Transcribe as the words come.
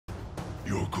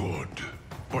Good,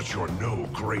 but you're no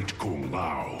great Kung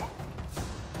Lao.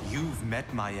 You've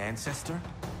met my ancestor?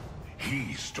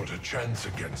 He stood a chance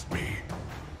against me.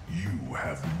 You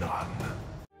have none.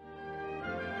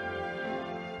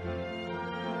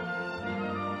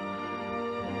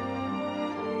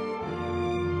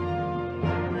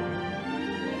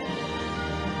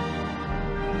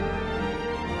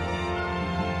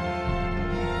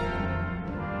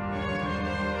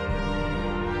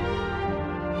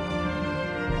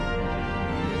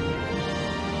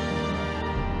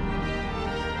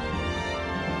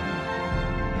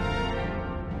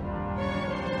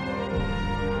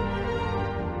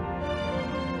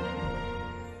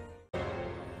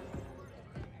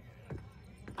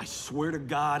 I swear to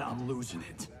God, I'm losing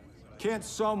it. Can't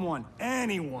someone,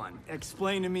 anyone,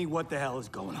 explain to me what the hell is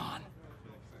going on?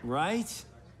 Right?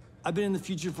 I've been in the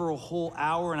future for a whole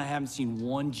hour and I haven't seen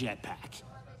one jetpack.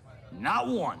 Not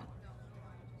one.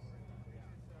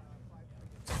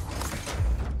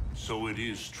 So it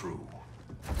is true.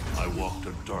 I walked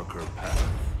a darker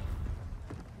path.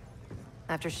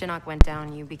 After Shinnok went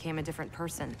down, you became a different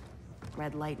person.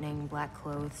 Red lightning, black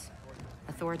clothes,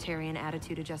 authoritarian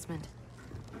attitude adjustment.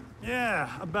 Yeah,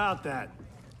 about that.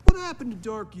 What happened to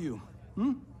Dark You?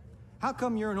 Hmm? How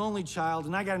come you're an only child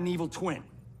and I got an evil twin?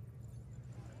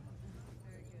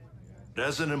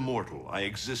 As an immortal, I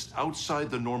exist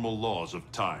outside the normal laws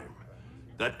of time.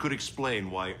 That could explain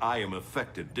why I am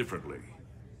affected differently.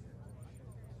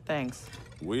 Thanks.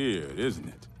 Weird, isn't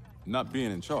it? Not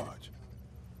being in charge.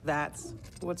 That's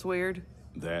what's weird.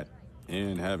 That,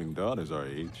 and having daughters our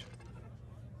age.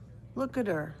 Look at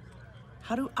her.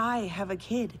 How do I have a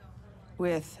kid?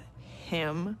 With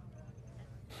him?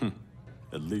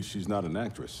 At least she's not an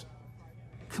actress.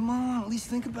 Come on, at least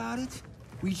think about it.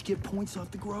 We each get points off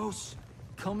the gross.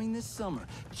 Coming this summer,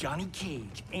 Johnny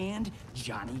Cage and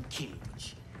Johnny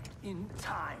Cage. In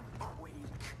time, Quake.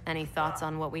 Any thoughts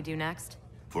on what we do next?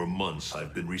 For months,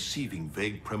 I've been receiving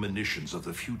vague premonitions of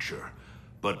the future,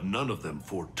 but none of them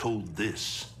foretold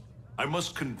this. I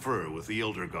must confer with the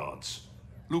Elder Gods.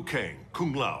 Liu Kang,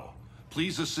 Kung Lao,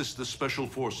 please assist the Special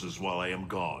Forces while I am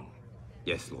gone.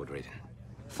 Yes, Lord Raiden.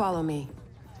 Follow me.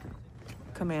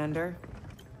 Commander?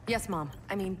 Yes, Mom.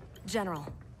 I mean, General.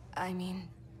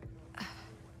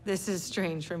 This is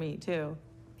strange for me, too.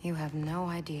 You have no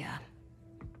idea.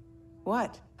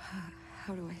 What?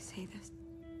 How do I say this?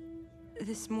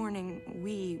 This morning,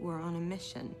 we were on a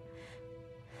mission.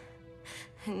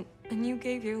 And you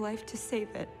gave your life to save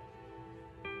it.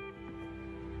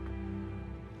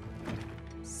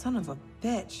 Son of a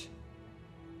bitch.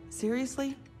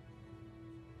 Seriously?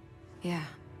 Yeah.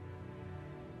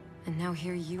 And now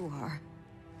here you are.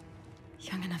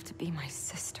 Young enough to be my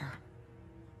sister.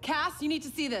 Cass, you need to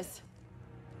see this.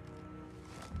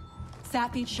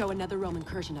 Sat feeds show another realm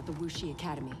incursion at the Wuxi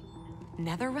Academy.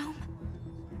 Netherrealm?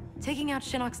 Taking out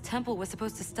Shinnok's temple was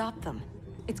supposed to stop them.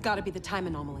 It's gotta be the time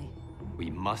anomaly. We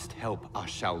must help our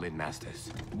Shaolin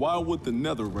masters. Why would the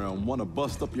Netherrealm want to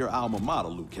bust up your alma mater,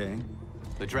 Liu Kang?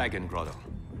 The Dragon Grotto.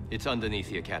 It's underneath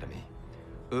the Academy.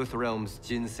 Earthrealm's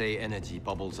Jinsei energy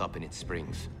bubbles up in its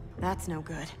springs. That's no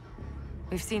good.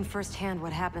 We've seen firsthand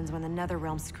what happens when the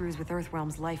Netherrealm screws with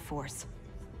Earthrealm's life force.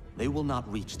 They will not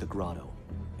reach the grotto.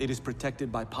 It is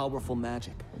protected by powerful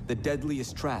magic, the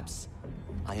deadliest traps.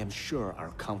 I am sure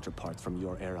our counterparts from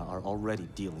your era are already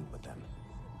dealing with them.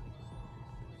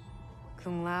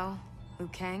 Kung Lao, Liu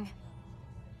Kang,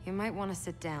 you might want to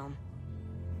sit down.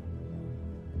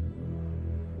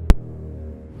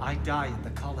 I die in the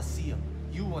Colosseum.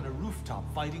 You on a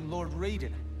rooftop fighting Lord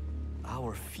Raiden.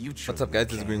 Our future. What's up, guys?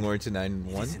 This is Green Warrior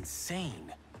 291. It's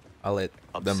insane. I'll let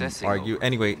them Obsessing argue. over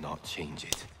Anyway, not change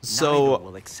it.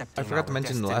 so I forgot to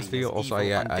mention in the last video. Also,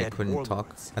 I couldn't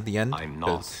talk at the end. I'm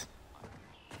not.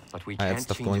 But we I had can't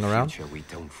stuff change going a around. future we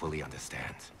don't fully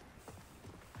understand.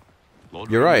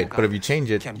 You're right, but if you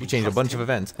change it, you change a bunch of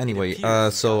events. Anyway,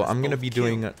 so I'm gonna be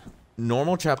doing a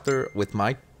normal chapter with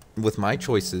my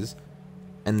choices,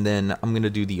 and then I'm gonna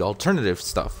do the alternative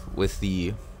stuff with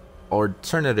the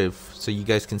alternative, so you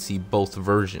guys can see both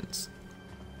versions.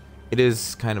 It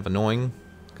is kind of annoying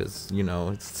because, you know,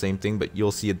 it's the same thing, but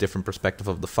you'll see a different perspective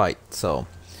of the fight. So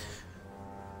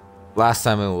last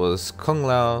time it was Kung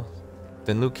Lao,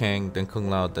 then Liu Kang, then Kung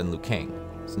Lao, then Liu Kang.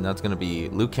 So now it's gonna be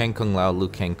Liu Kang, Kung Lao, Liu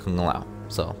Kang, Kung Lao.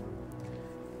 So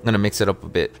I'm gonna mix it up a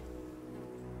bit.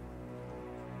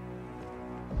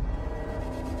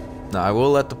 Now I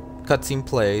will let the cutscene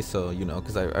play, so you know,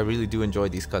 because I really do enjoy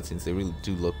these cutscenes. They really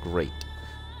do look great.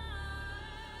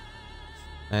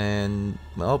 And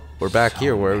well, we're back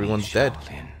here where everyone's dead.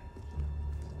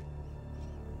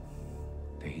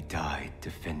 They died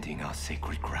defending our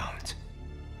sacred ground.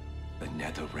 A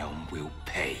Netherrealm will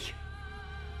pay.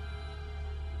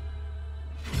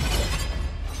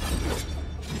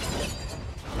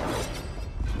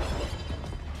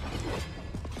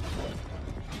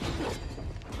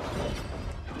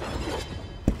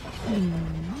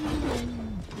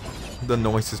 The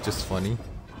noise is just funny.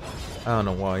 I don't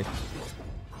know why.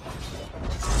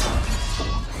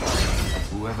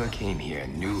 Whoever came here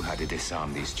knew how to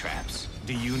disarm these traps.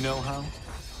 Do you know how?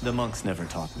 The monks never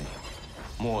taught me.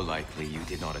 More likely you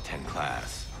did not attend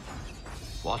class.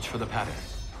 Watch for the pattern.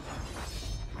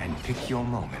 And pick your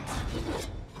moment.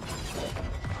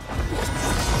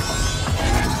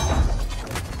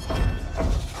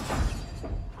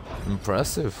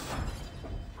 Impressive.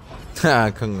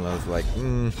 Kung Lao's like,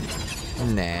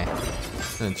 nah.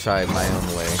 I'm gonna try it my own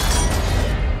way.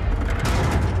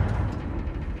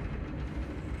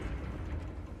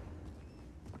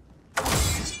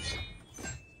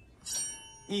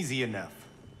 Easy enough.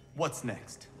 What's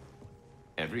next?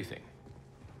 Everything.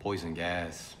 Poison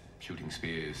gas, shooting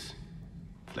spears,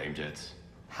 flame jets.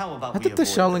 How about How did the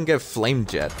Shaolin get flame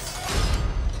jets?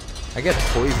 I get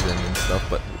poison and stuff,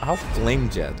 but how flame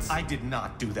jets? I did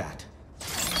not do that.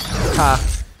 Ha!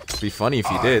 Be funny if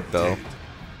you did, though.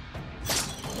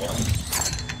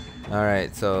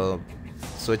 Alright, so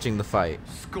switching the fight.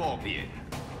 Scorpion.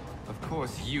 Of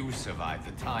course you survived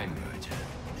the time merger.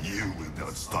 You will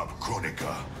not stop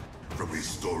Chronica from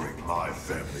restoring my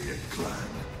family and clan.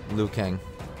 Liu Kang.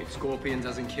 If Scorpion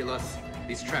doesn't kill us,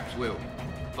 these traps will.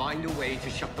 Find a way to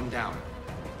shut them down.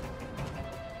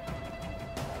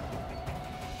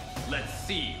 Let's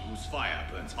see whose fire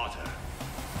burns hotter.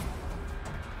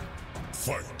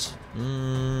 Fight.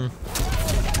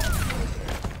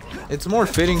 It's more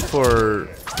fitting for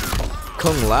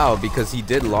Kung Lao because he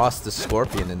did lost the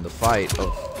Scorpion in the fight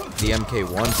of the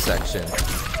MK1 section.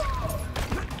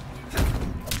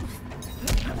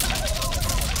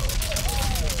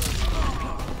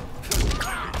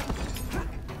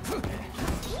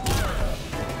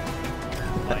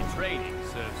 My training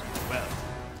serves me well.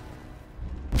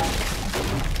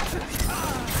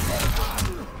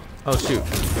 Oh shoot.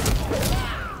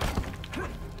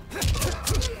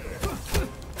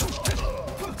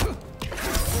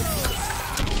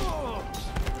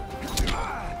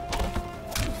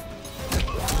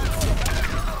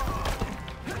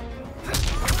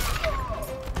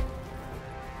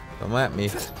 Come at me.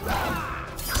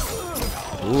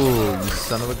 Ooh, you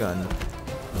son of a gun.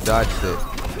 Dodged it.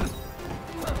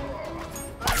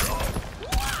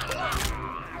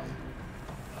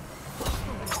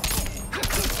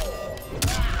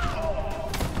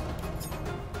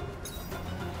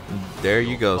 There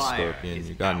you go, Scorpion.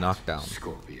 You got knocked down.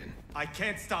 Scorpion. I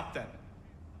can't stop them.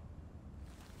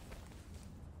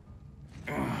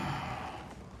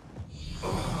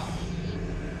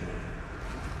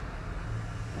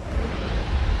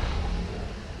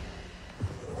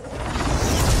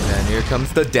 And here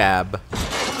comes the dab.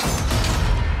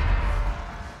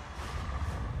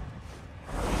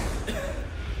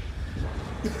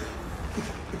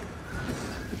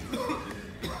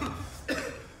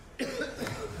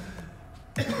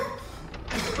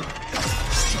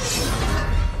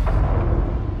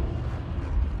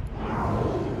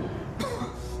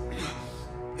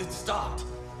 It stopped.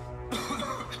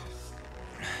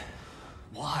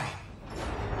 Why?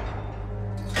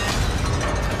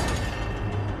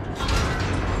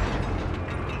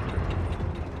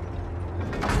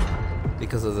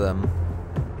 Because of them.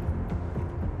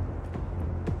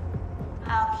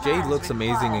 Jade looks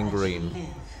amazing in green.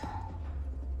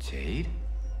 Jade?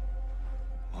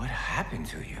 What happened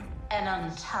to you? An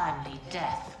untimely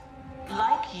death.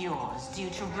 Like yours, due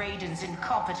to Raiden's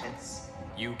incompetence.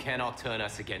 You cannot turn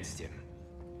us against him.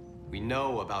 We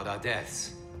know about our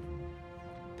deaths.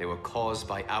 They were caused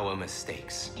by our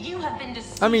mistakes. You have been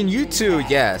deceived. I mean, you two,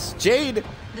 yes. Jade,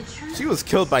 The truth she was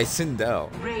killed by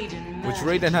Sindel, Raiden which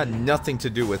murdered Raiden had you. nothing to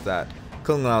do with that.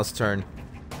 Kung Lao's turn.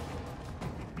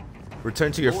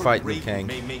 Return to your Lord fight, Liu Raiden Kang.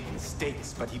 may make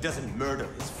mistakes, but he doesn't murder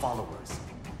his followers.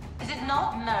 Is it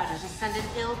not murder to send an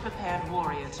ill-prepared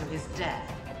warrior to his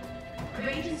death?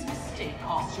 Raiden's mistake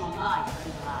cost your life,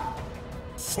 Kung Lao.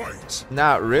 Fight.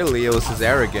 Not really, it was his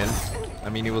arrogance. I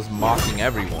mean, he was mocking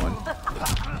everyone.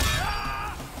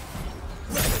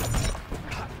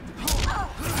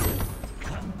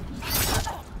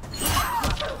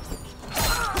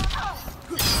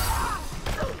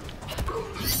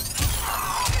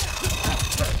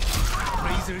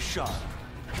 Razor sharp.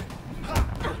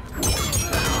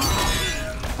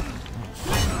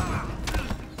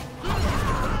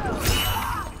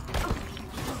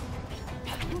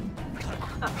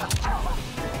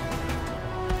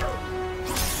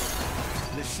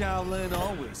 Shaolin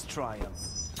always triumph.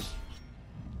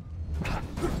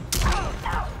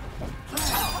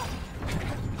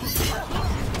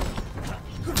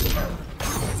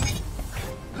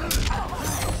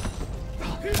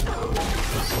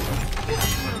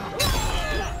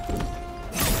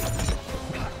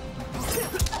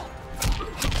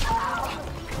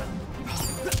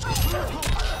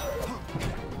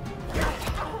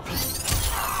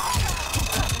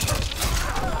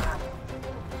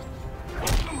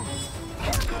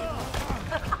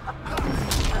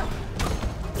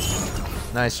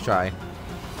 Nice try.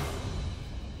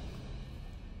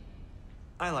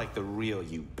 I like the real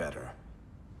you better.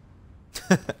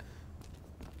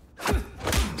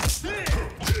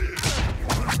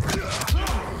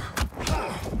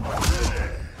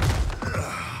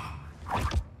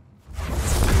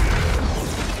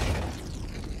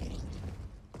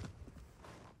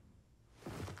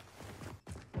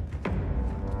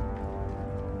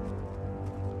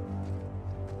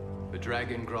 The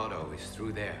Dragon Grotto is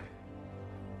through there.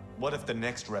 What if the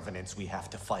next revenants we have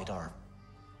to fight are...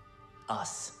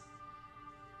 us?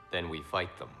 Then we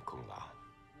fight them, Kung Lao.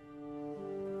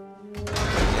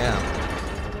 Yeah.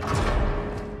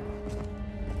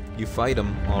 You fight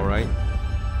him, alright.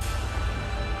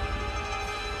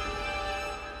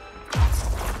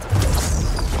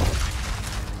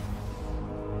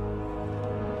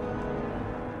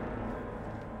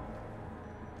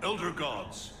 Elder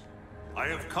gods, I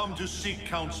have come to seek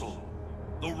counsel.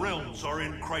 The realms are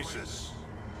in crisis.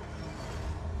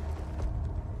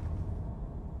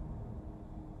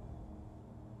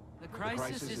 The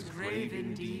crisis is grave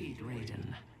indeed,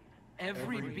 Raiden.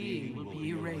 Every being will be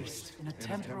erased in a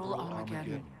temporal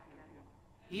Armageddon.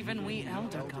 Even we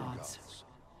Elder Gods.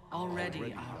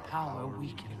 Already our power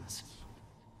weakens.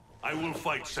 I will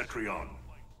fight Cetrion.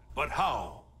 But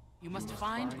how? You must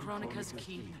find Kronika's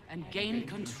keep and gain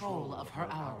control of her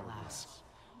hourglass.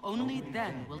 Only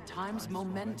then will time's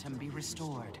momentum be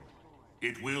restored.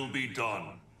 It will be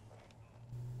done.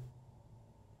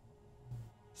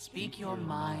 Speak your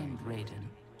mind, Raiden.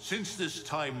 Since this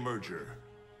time merger,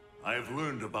 I have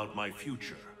learned about my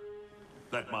future.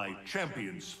 That my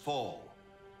champions fall.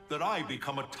 That I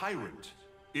become a tyrant.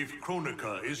 If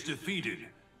Kronika is defeated,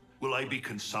 will I be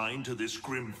consigned to this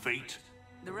grim fate?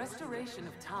 The restoration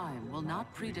of time will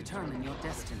not predetermine your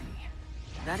destiny.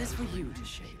 That is for you to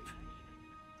shape.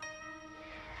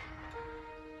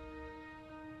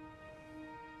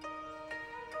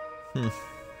 You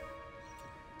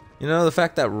know, the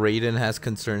fact that Raiden has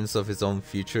concerns of his own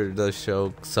future does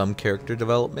show some character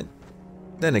development.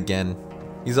 Then again,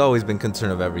 he's always been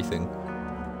concerned of everything.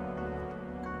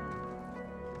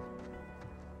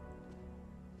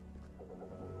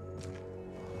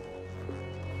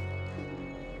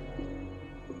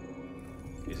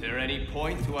 Is there any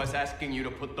point to us asking you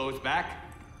to put those back?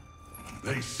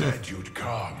 They said you'd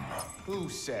come. Who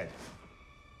said?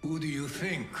 Who do you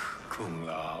think, Kung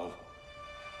Lao?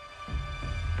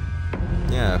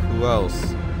 Yeah, who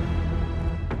else?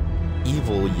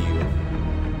 Evil you.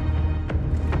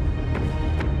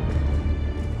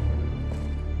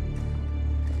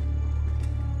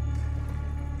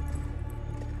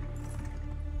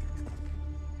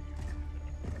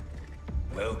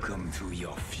 Welcome to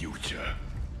your future.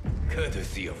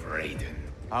 Courtesy of Raiden.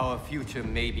 Our future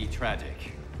may be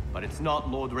tragic, but it's not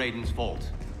Lord Raiden's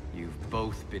fault. You've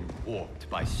both been warped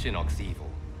by Shinnok's evil.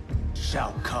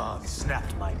 Shao Kahn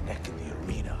snapped my neck in the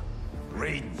arena.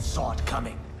 Raiden saw it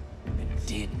coming and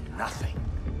did nothing.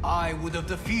 I would have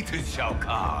defeated Shao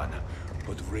Kahn,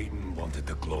 but Raiden wanted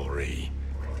the glory.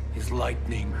 His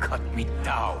lightning cut me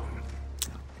down.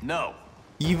 No.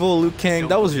 Evil Liu Kang,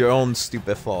 that was your own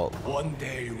stupid fault. One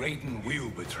day Raiden will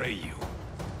betray you.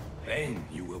 Then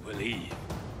you will believe.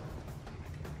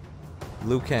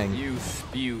 Liu Kang. You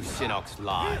spew Shinnok's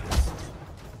lies.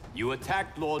 You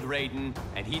attacked Lord Raiden,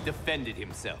 and he defended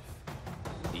himself.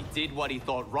 He did what he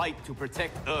thought right to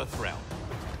protect Earthrealm.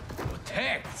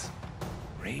 Protect?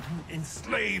 Raiden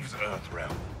enslaves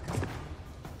Earthrealm.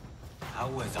 How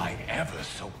was I ever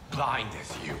so blind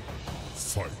as you?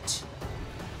 Fight.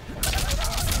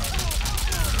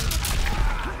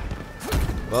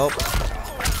 Well,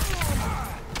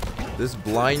 this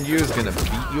blind you is gonna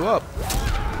beat you up.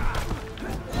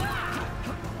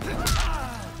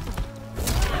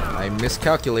 I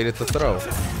miscalculated the throw.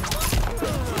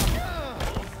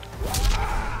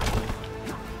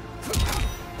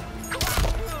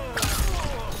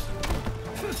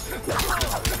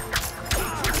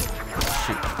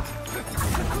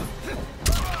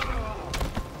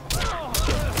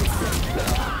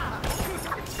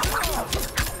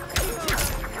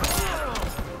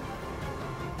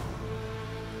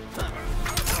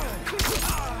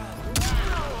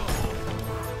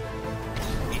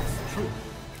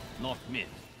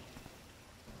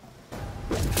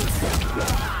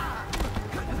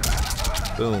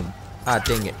 Boom. Ah,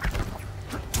 dang it.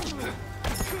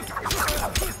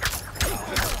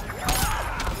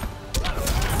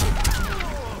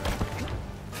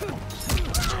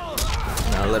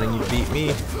 Not letting you beat me,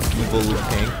 evil Liu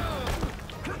Kang.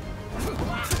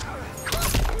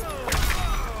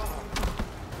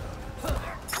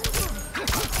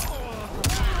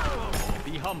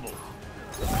 Be humble.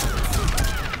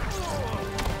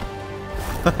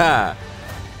 Haha.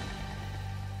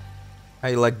 How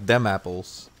you like them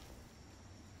apples?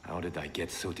 How did I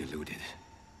get so deluded?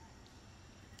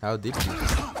 How did you?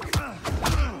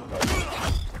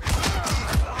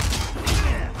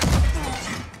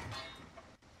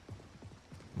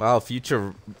 Wow,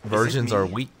 future versions are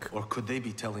weak. Or could they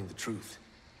be telling the truth?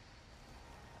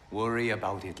 Worry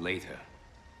about it later.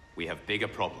 We have bigger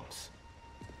problems.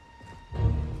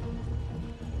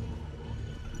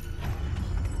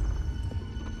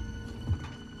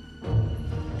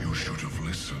 You should have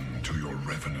listened to your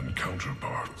Revenant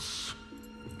counterparts.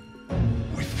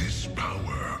 With this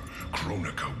power,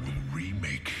 Kronika will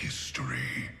remake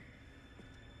history.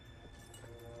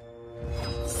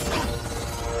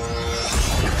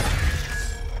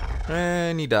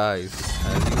 And he dies.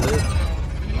 As he lived.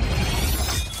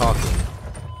 Talking.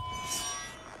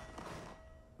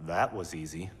 That was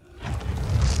easy.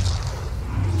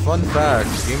 Fun fact,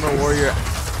 Gamer Warrior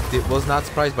was not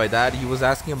surprised by that. He was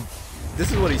asking him,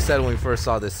 this is what he said when we first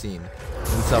saw this scene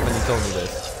himself, and he told me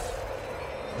this.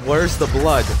 Where's the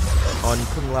blood on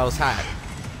Kung Lao's hat?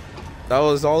 That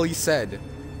was all he said.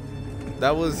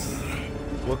 That was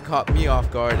what caught me off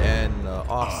guard and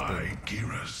Austin. I,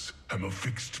 Geras, am a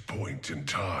fixed point in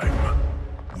time.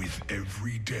 With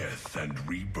every death and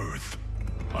rebirth,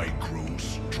 I grow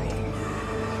stronger.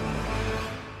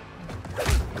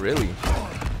 Really?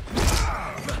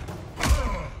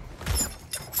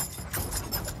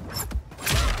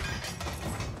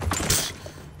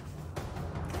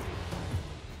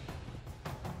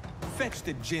 Fetch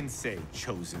the Jinsei,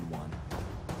 chosen one.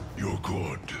 You're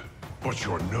good, but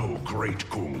you're no great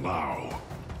Kung Lao.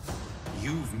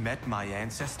 You've met my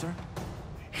ancestor?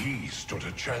 He stood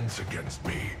a chance against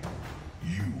me.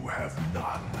 You have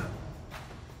none.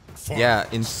 Yeah,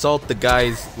 insult the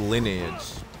guy's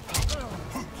lineage.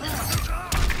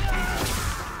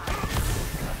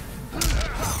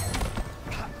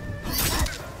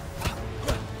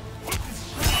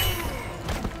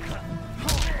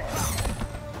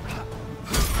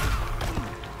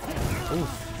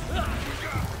 Oof.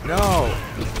 No.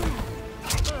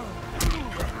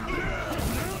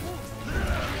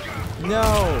 No.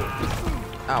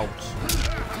 Ouch.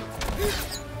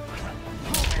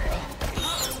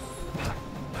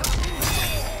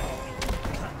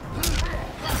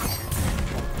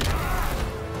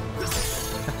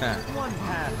 One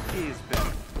path is better.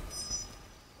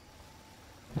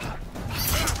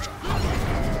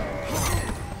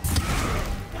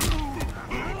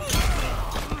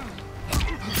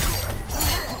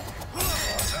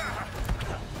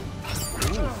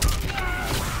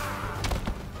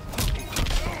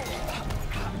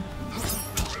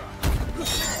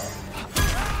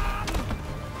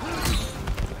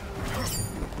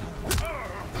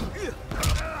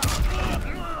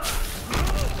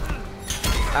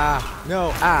 Ah,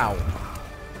 no, ow.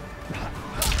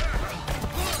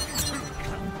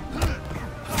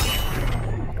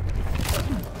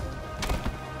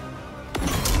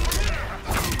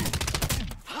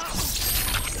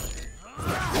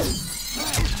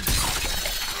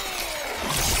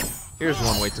 Here's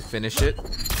one way to finish it.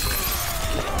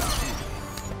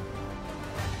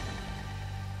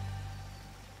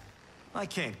 I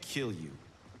can't kill you,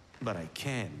 but I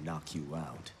can knock you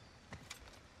out.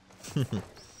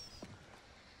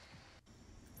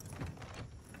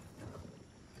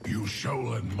 You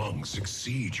Shaolin monks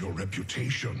exceed your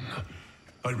reputation.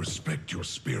 I respect your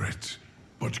spirit,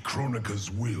 but Kronika's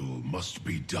will must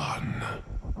be done.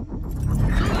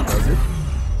 Does it?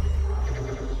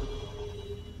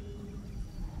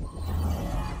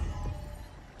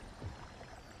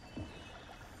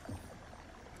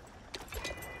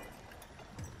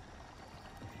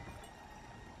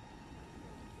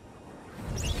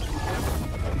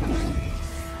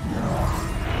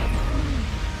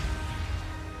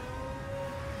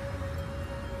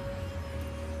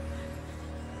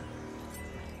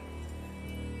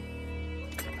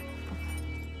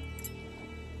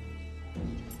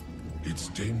 It's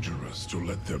dangerous to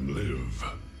let them live.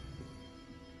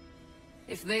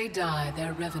 If they die,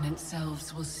 their revenant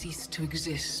selves will cease to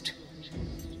exist.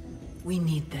 We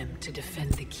need them to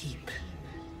defend the keep.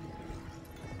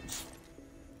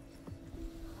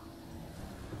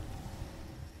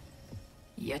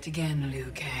 Yet again,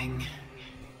 Liu Kang.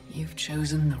 You've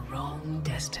chosen the wrong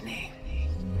destiny.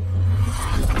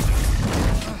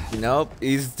 Nope,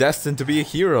 he's destined to be a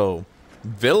hero.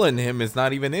 Villain him is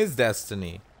not even his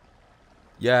destiny.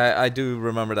 Yeah, I do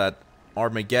remember that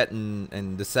Armageddon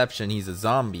and Deception, he's a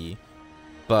zombie.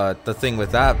 But the thing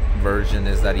with that version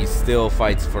is that he still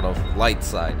fights for the light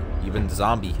side. Even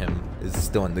zombie him is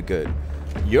still in the good.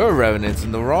 Your Revenant's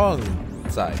in the wrong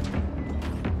side.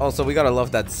 Also, we gotta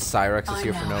love that Cyrex is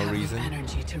here for no reason. I now have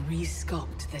the energy to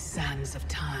re-sculpt the sands of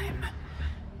time.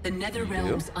 The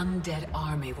Netherrealm's undead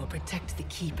army will protect the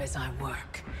keep as I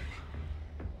work.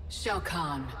 Shao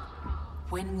Kahn,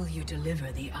 when will you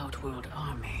deliver the Outworld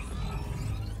army?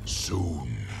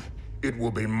 Soon. It will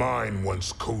be mine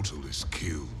once Kotal is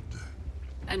killed.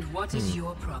 And what is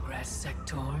your progress,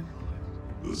 Sector?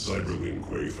 The Cyberlink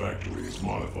Quay factory is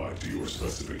modified to your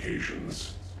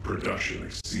specifications. Production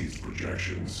exceeds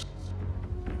projections.